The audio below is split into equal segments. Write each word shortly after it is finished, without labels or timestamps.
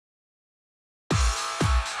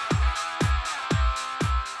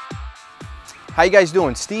How you guys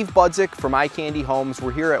doing? Steve Budzik from Eye Candy Homes.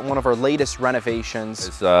 We're here at one of our latest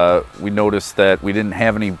renovations. We noticed that we didn't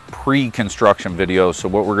have any pre-construction videos, so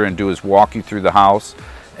what we're going to do is walk you through the house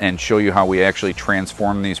and show you how we actually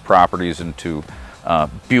transform these properties into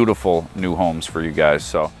beautiful new homes for you guys.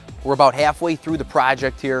 So we're about halfway through the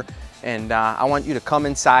project here, and I want you to come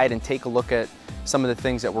inside and take a look at some of the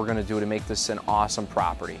things that we're going to do to make this an awesome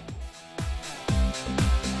property.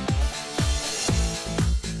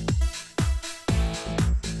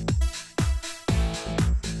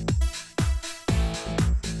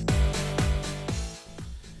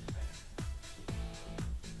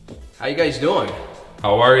 How you guys doing?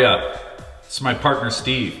 How are ya? This is my partner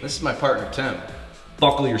Steve. This is my partner Tim.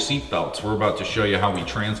 Buckle your seatbelts. We're about to show you how we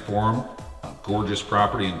transform a gorgeous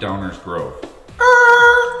property in Downers Grove.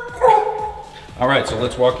 All right, so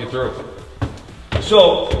let's walk you through.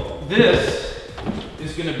 So this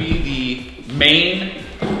is gonna be the main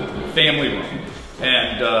family room.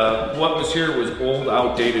 And what was here was old,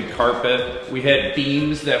 outdated carpet. We had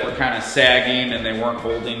beams that were kind of sagging and they weren't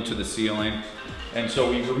holding to the ceiling. And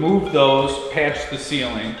so we removed those, patched the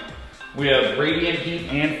ceiling. We have radiant heat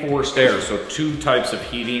and forced air, so two types of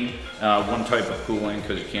heating, one type of cooling,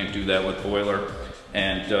 because you can't do that with boiler.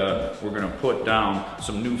 And we're gonna put down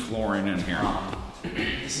some new flooring in here.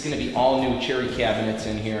 This is gonna be all new cherry cabinets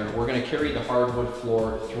in here. We're gonna carry the hardwood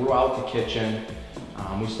floor throughout the kitchen.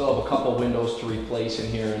 We still have a couple windows to replace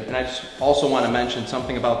in here. And I just also wanna mention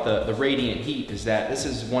something about the radiant heat, is that this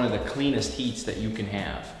is one of the cleanest heats that you can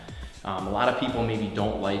have. A lot of people maybe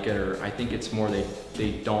don't like it, or I think it's more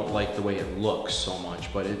they don't like the way it looks so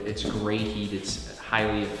much, but it's great heat, it's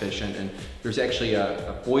highly efficient, and there's actually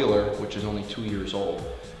a boiler, which is only 2 years old,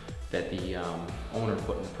 that the owner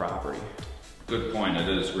put in the property. Good point, it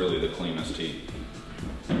is really the cleanest heat.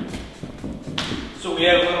 So we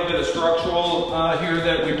had a little bit of structural here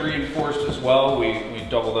that we reinforced as well. We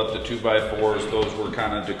doubled up the 2x4s, those were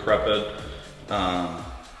kind of decrepit,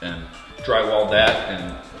 and drywalled that,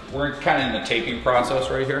 and we're kind of in the taping process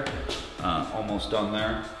right here. Almost done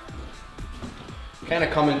there. Kind of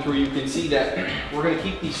coming through, you can see that we're going to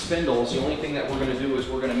keep these spindles. The only thing that we're going to do is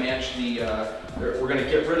we're going to match the, we're going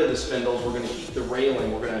to get rid of the spindles. We're going to keep the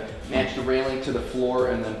railing. We're going to match the railing to the floor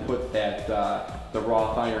and then put that, the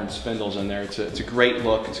wrought iron spindles in there. It's a great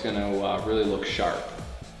look. It's going to really look sharp.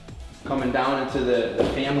 Coming down into the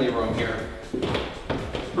family room here.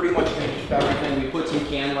 Pretty much going to keep everything. We put some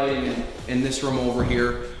can lighting in this room over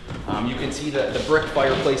here. You can see that the brick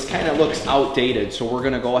fireplace kind of looks outdated, so we're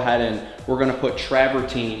going to go ahead and we're going to put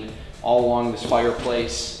travertine all along this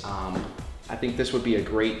fireplace. I think this would be a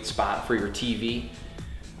great spot for your TV.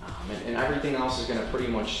 And everything else is going to pretty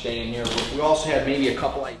much stay in here. We also had maybe a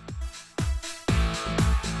couple ideas.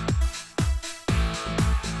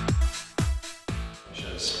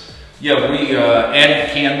 Yeah, we added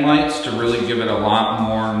can lights to really give it a lot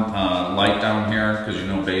more light down here, because you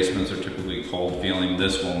know basements are typically cold feeling.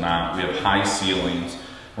 This will not. We have high ceilings.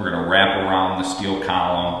 We're going to wrap around the steel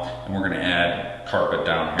column, and we're going to add carpet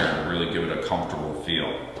down here to really give it a comfortable feel.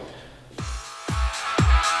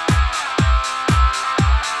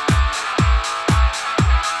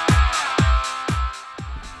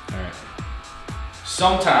 All right.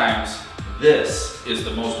 Sometimes this is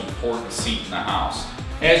the most important seat in the house.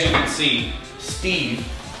 As you can see, Steve,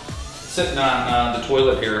 sitting on the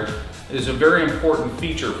toilet here, is a very important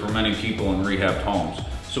feature for many people in rehabbed homes.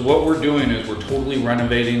 So what we're doing is we're totally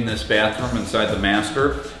renovating this bathroom inside the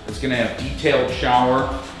master. It's going to have detailed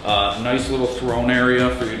shower, nice little throne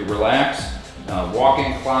area for you to relax,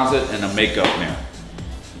 walk-in closet, and a makeup mirror.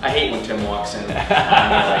 I hate when Tim walks in like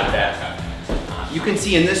that. You can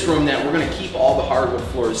see in this room that we're going to keep all the hardwood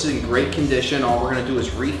floors. This is in great condition. All we're going to do is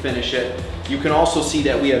refinish it. You can also see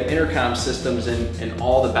that we have intercom systems in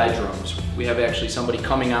all the bedrooms. We have actually somebody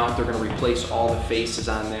coming out. They're going to replace all the faces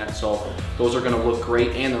on that. So those are going to look great,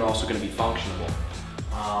 and they're also going to be functional.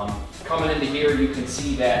 Coming into here, you can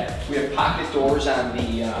see that we have pocket doors on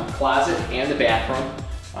the closet and the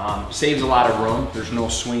bathroom. Saves a lot of room. There's no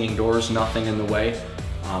swinging doors, nothing in the way.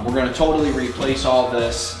 We're going to totally replace all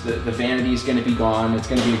this. The vanity is going to be gone. It's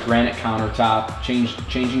going to be a granite countertop,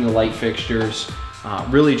 changing the light fixtures,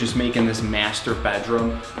 really just making this master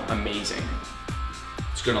bedroom amazing.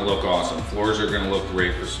 It's going to look awesome. Floors are going to look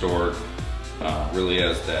great restored. Really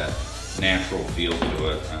has that natural feel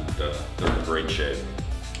to it, and they're in great shape.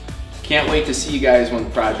 Can't wait to see you guys when the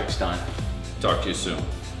project's done. Talk to you soon.